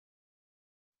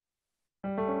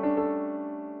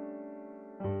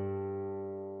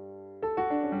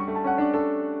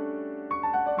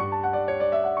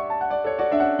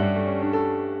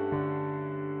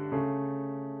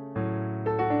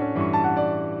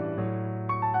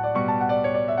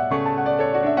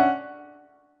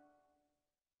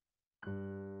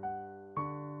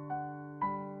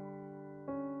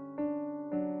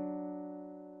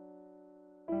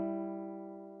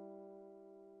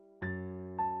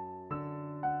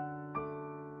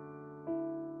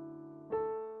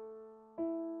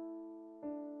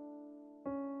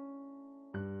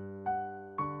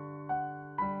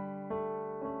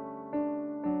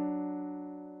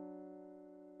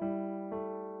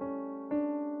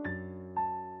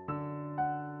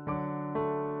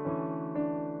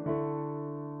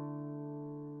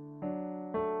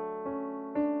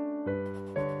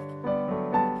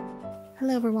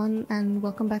Hello everyone, and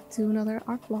welcome back to another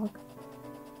art vlog.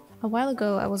 A while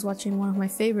ago I was watching one of my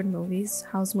favorite movies,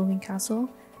 Howl's Moving Castle,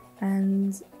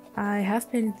 and I have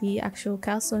painted the actual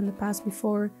castle in the past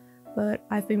before, but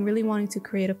I've been really wanting to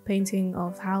create a painting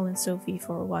of Howl and Sophie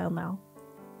for a while now.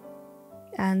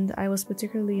 And I was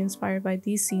particularly inspired by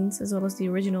these scenes as well as the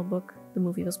original book the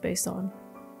movie was based on.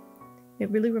 It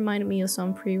really reminded me of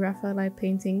some pre-Raphaelite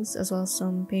paintings as well as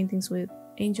some paintings with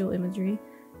angel imagery,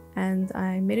 and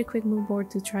I made a quick mood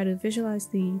board to try to visualize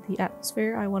the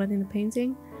atmosphere I wanted in the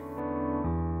painting.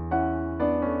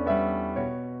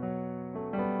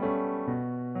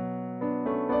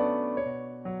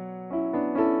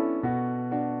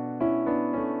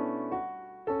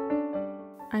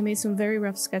 I made some very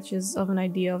rough sketches of an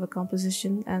idea of a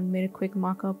composition and made a quick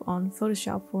mock-up on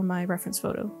Photoshop for my reference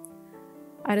photo.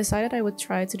 I decided I would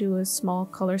try to do a small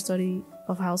color study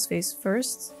of Howl's face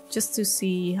first, just to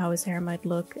see how his hair might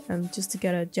look and just to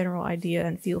get a general idea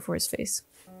and feel for his face.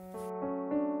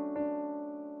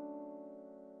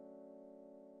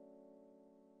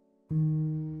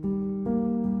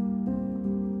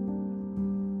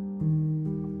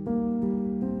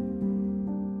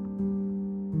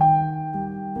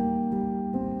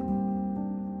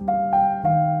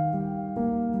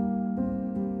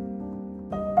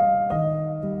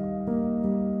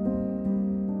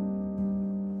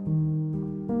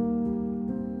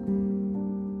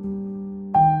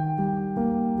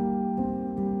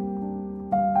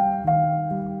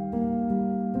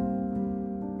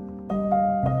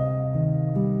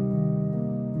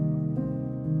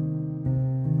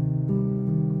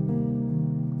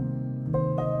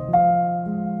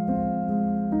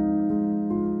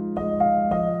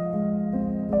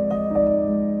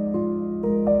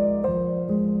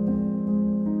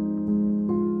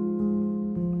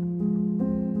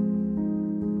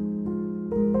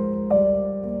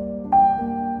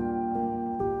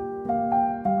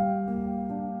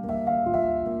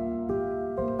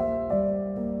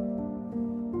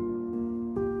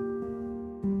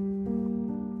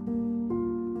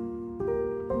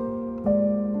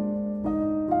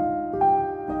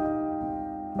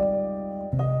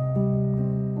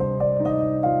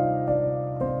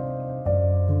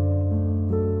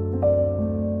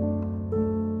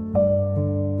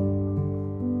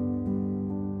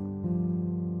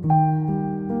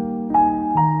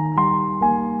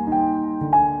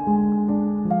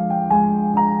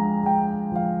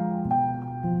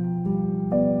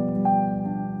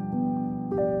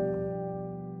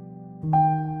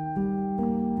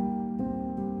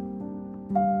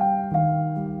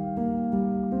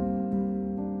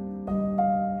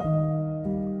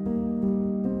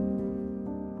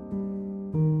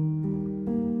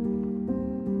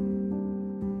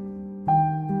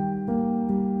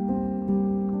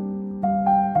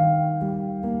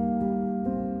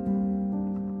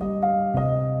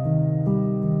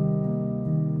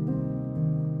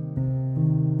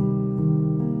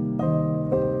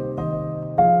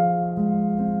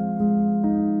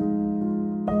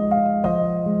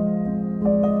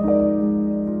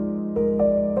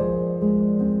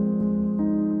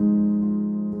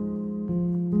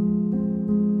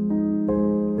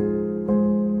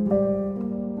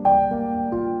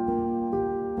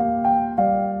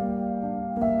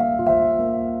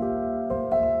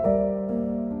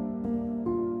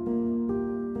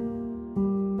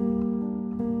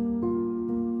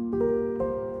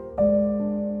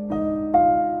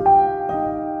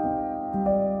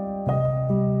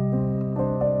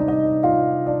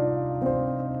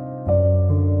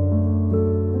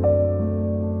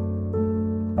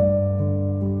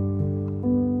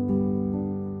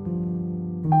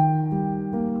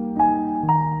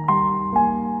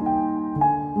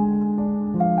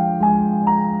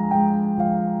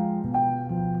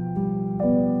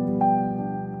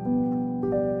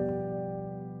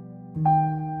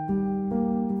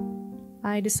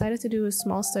 I decided to do a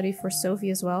small study for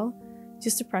Sophie as well,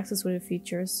 just to practice with the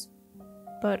features.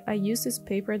 But I used this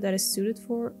paper that is suited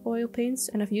for oil paints,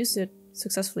 and I've used it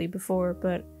successfully before,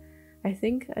 but I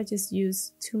think I just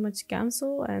used too much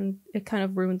Gamsol and it kind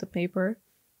of ruined the paper.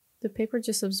 The paper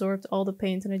just absorbed all the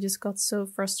paint and I just got so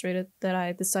frustrated that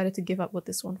I decided to give up with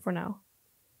this one for now.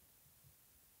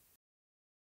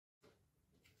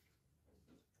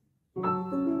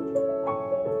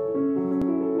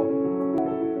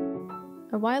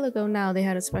 A while ago now, they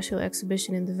had a special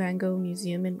exhibition in the Van Gogh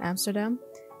Museum in Amsterdam.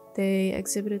 They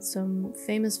exhibited some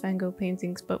famous Van Gogh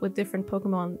paintings, but with different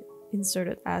Pokemon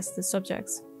inserted as the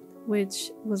subjects,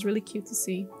 which was really cute to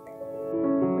see.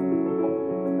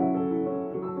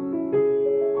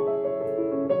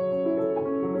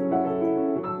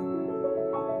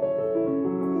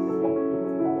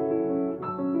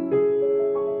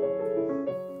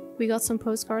 We got some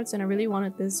postcards and I really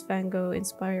wanted this Van Gogh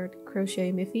inspired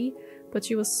crochet Miffy, but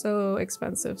she was so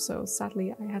expensive, so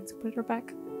sadly I had to put her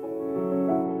back.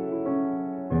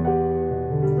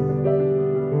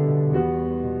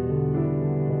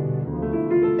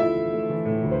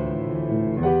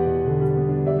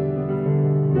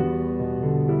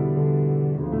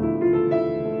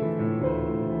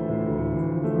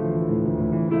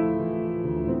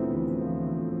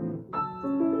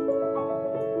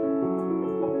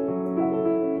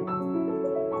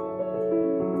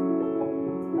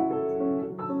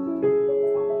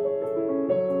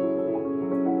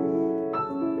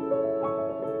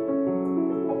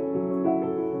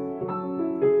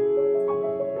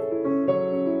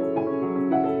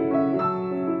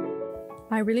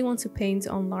 I really want to paint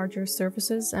on larger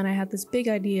surfaces, and I had this big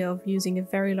idea of using a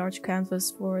very large canvas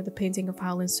for the painting of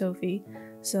Howl and Sophie.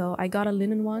 So I got a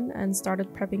linen one and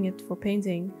started prepping it for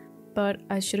painting, but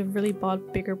I should have really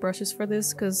bought bigger brushes for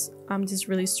this because I'm just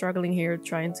really struggling here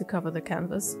trying to cover the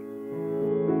canvas.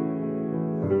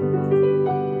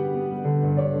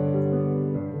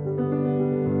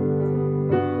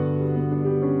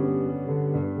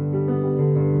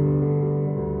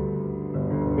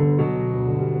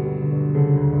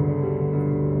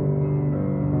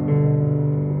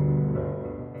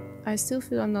 I still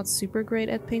feel I'm not super great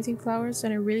at painting flowers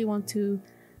and I really want to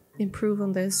improve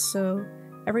on this, so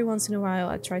every once in a while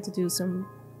I try to do some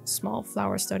small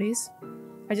flower studies.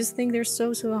 I just think they're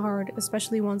so hard,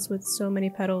 especially ones with so many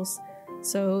petals,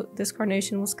 so this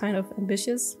carnation was kind of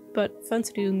ambitious, but fun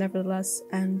to do nevertheless,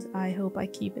 and I hope I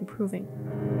keep improving.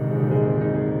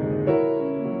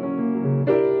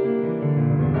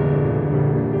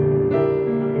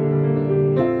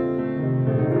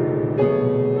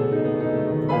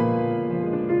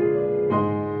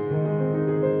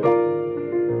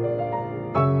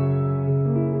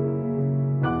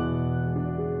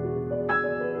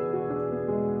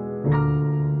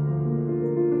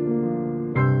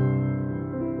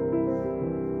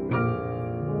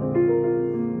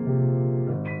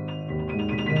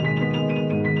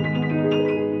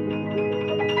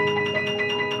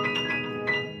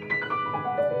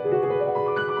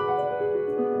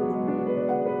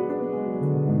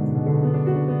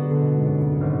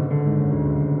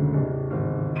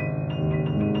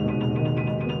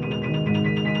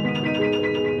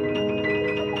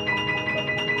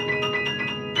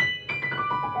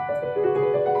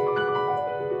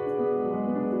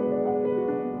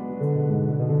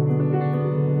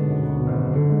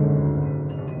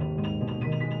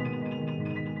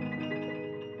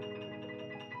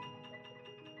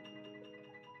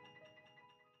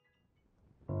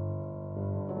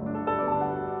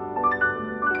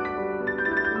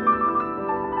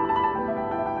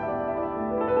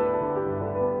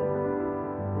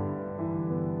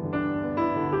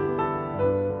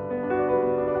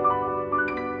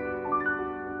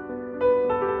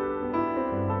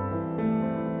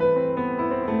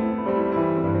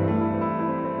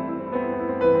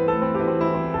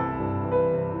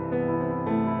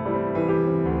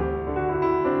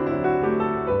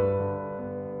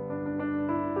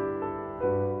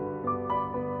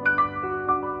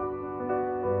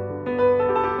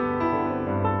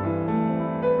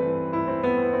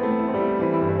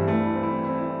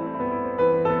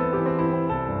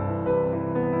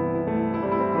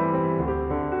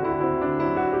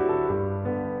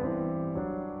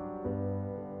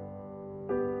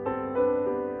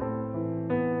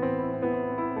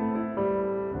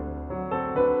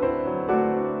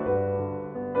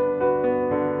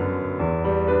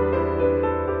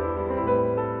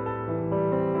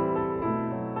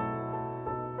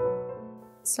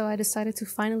 So I decided to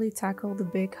finally tackle the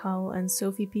big Howl and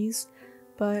Sophie piece,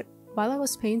 but while I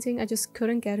was painting I just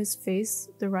couldn't get his face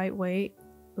the right way,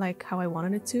 like how I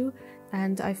wanted it to,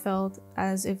 and I felt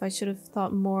as if I should have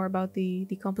thought more about the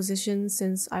composition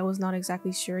since I was not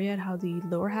exactly sure yet how the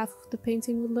lower half of the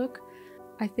painting would look.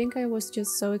 I think I was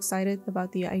just so excited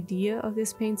about the idea of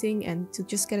this painting and to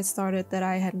just get it started that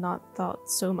I had not thought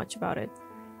so much about it.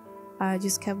 I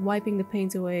just kept wiping the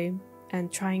paint away and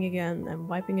trying again and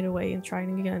wiping it away and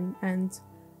trying again, and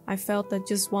I felt that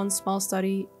just one small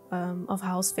study of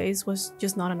Howl's face was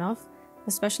just not enough,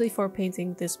 especially for a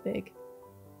painting this big.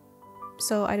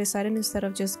 So I decided instead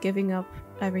of just giving up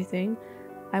everything,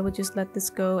 I would just let this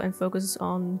go and focus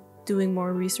on doing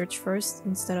more research first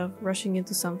instead of rushing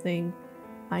into something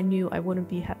I knew I wouldn't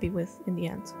be happy with in the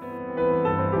end.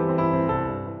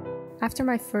 After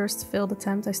my first failed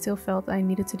attempt, I still felt I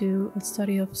needed to do a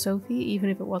study of Sophie,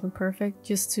 even if it wasn't perfect,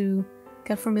 just to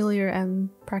get familiar and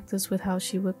practice with how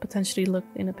she would potentially look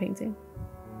in a painting.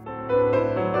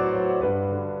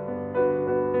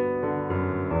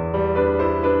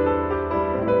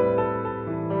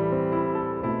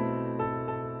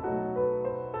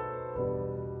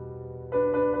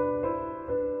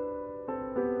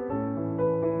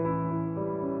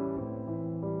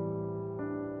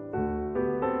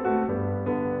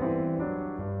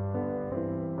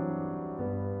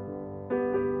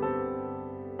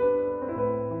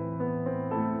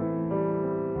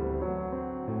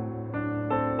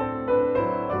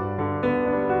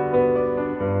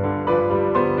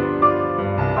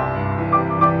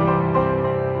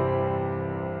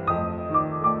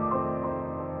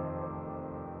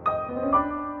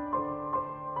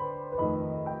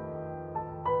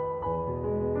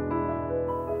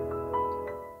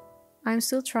 I'm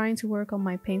still trying to work on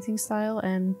my painting style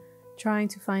and trying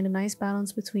to find a nice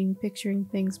balance between picturing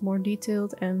things more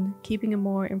detailed and keeping a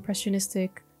more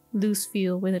impressionistic, loose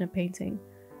feel within a painting.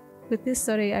 With this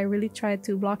study, I really tried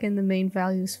to block in the main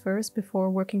values first before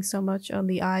working so much on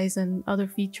the eyes and other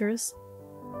features.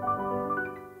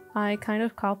 I kind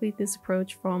of copied this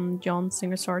approach from John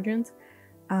Singer Sargent.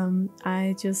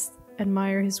 I just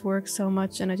admire his work so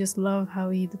much, and I just love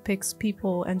how he depicts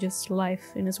people and just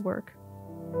life in his work.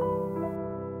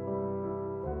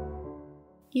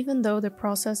 Even though the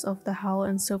process of the Howl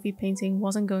and Sophie painting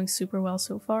wasn't going super well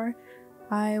so far,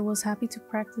 I was happy to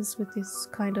practice with this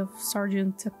kind of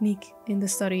Sargent technique in the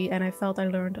study, and I felt I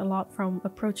learned a lot from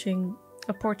approaching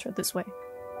a portrait this way.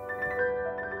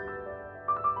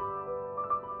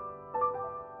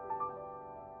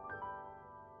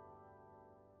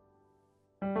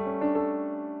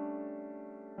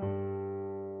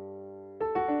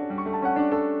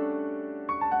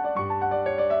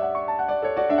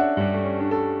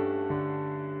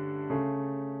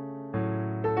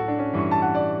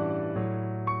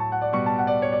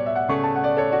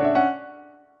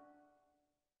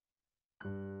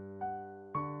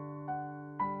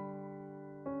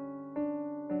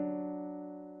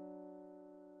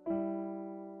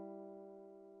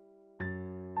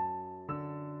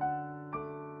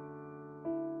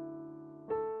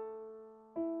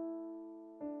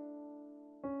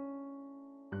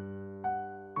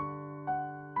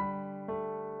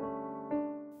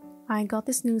 I got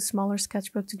this new smaller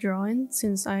sketchbook to draw in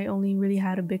since I only really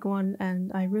had a big one,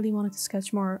 and I really wanted to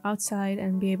sketch more outside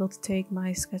and be able to take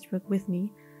my sketchbook with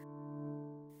me.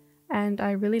 And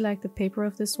I really like the paper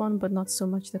of this one, but not so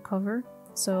much the cover,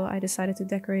 so I decided to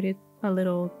decorate it a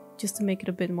little just to make it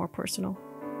a bit more personal.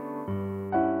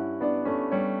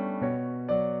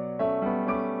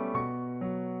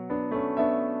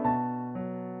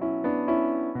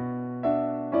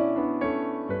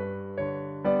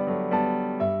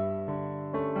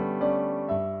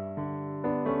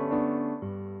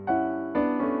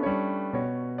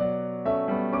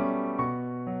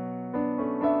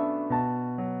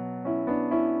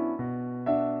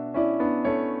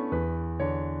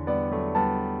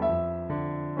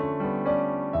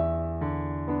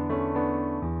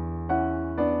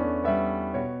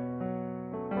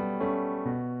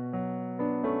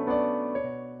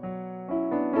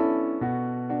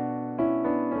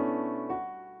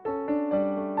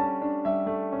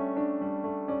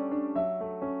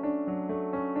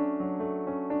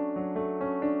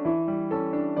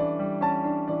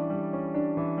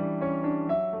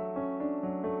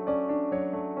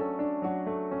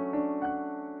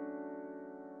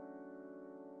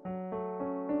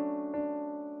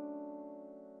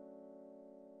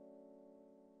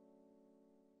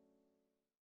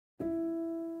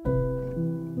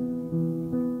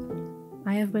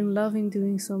 I have been loving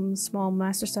doing some small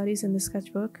master studies in the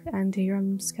sketchbook, and here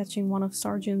I'm sketching one of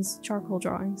Sargent's charcoal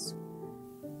drawings.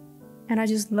 And I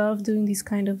just love doing these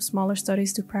kind of smaller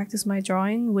studies to practice my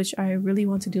drawing, which I really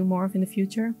want to do more of in the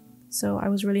future, so I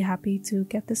was really happy to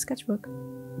get this sketchbook.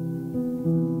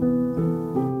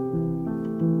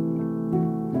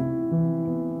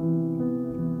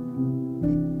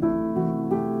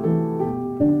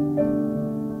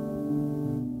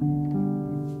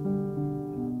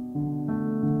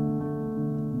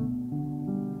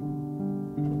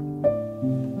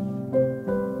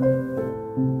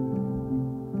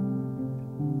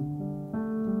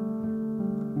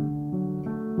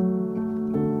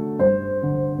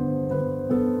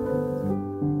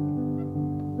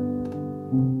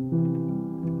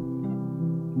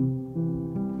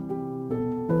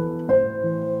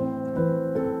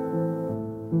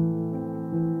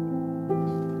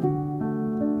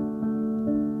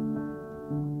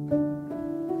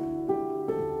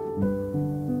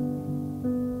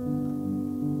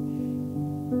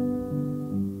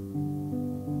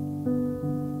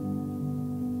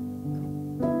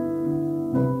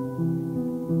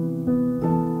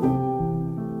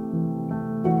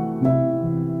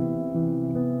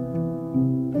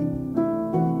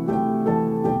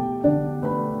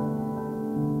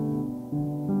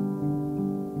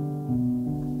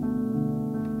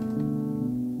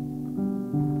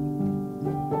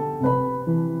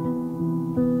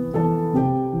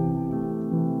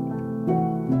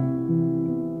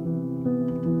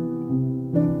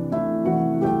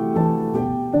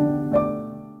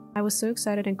 I was so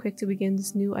excited and quick to begin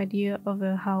this new idea of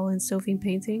a Howl and Sophie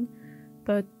painting,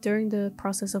 but during the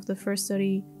process of the first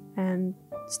study and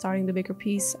starting the bigger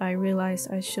piece, I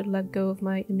realized I should let go of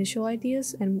my initial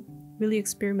ideas and really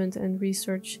experiment and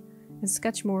research and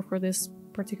sketch more for this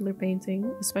particular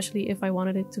painting, especially if I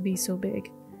wanted it to be so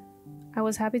big. I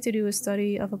was happy to do a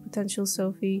study of a potential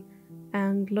Sophie,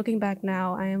 and looking back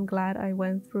now, I am glad I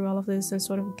went through all of this and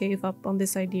sort of gave up on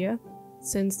this idea,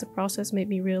 since the process made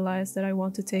me realize that I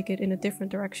want to take it in a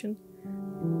different direction.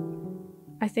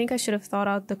 I think I should have thought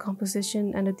out the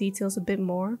composition and the details a bit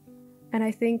more, and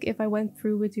I think if I went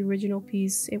through with the original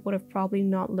piece, it would have probably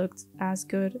not looked as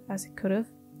good as it could have,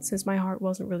 since my heart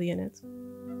wasn't really in it.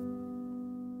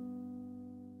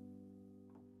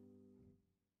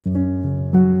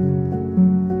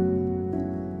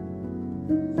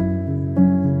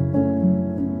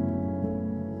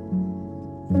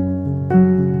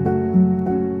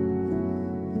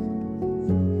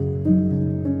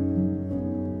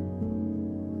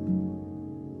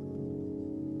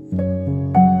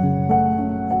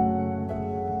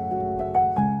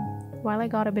 While I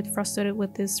got a bit frustrated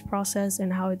with this process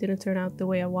and how it didn't turn out the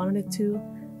way I wanted it to,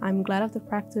 I'm glad of the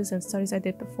practice and studies I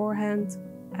did beforehand,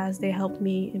 as they helped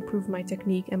me improve my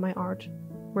technique and my art,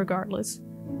 regardless.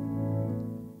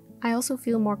 I also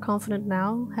feel more confident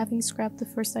now, having scrapped the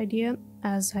first idea,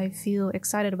 as I feel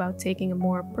excited about taking a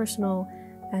more personal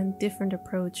and different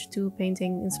approach to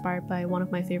painting inspired by one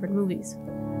of my favorite movies.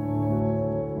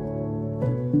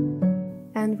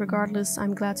 And regardless,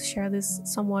 I'm glad to share this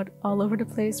somewhat all over the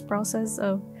place process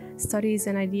of studies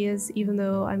and ideas, even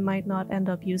though I might not end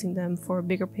up using them for a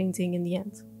bigger painting in the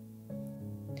end.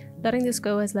 Letting this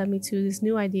go has led me to this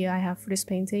new idea I have for this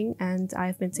painting, and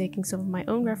I've been taking some of my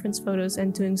own reference photos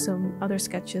and doing some other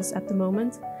sketches at the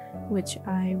moment, which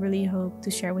I really hope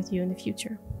to share with you in the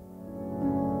future.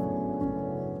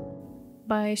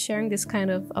 By sharing this kind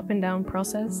of up and down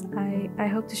process, I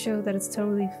hope to show that it's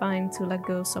totally fine to let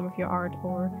go of some of your art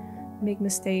or make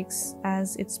mistakes,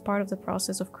 as it's part of the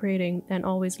process of creating and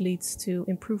always leads to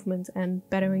improvement and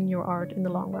bettering your art in the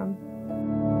long run.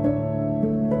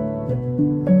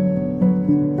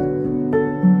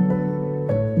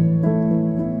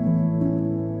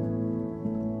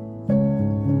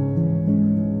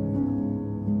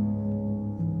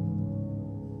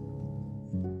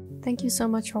 Thank you so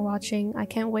much for watching. I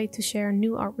can't wait to share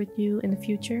new art with you in the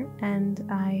future, and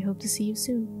I hope to see you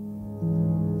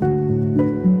soon.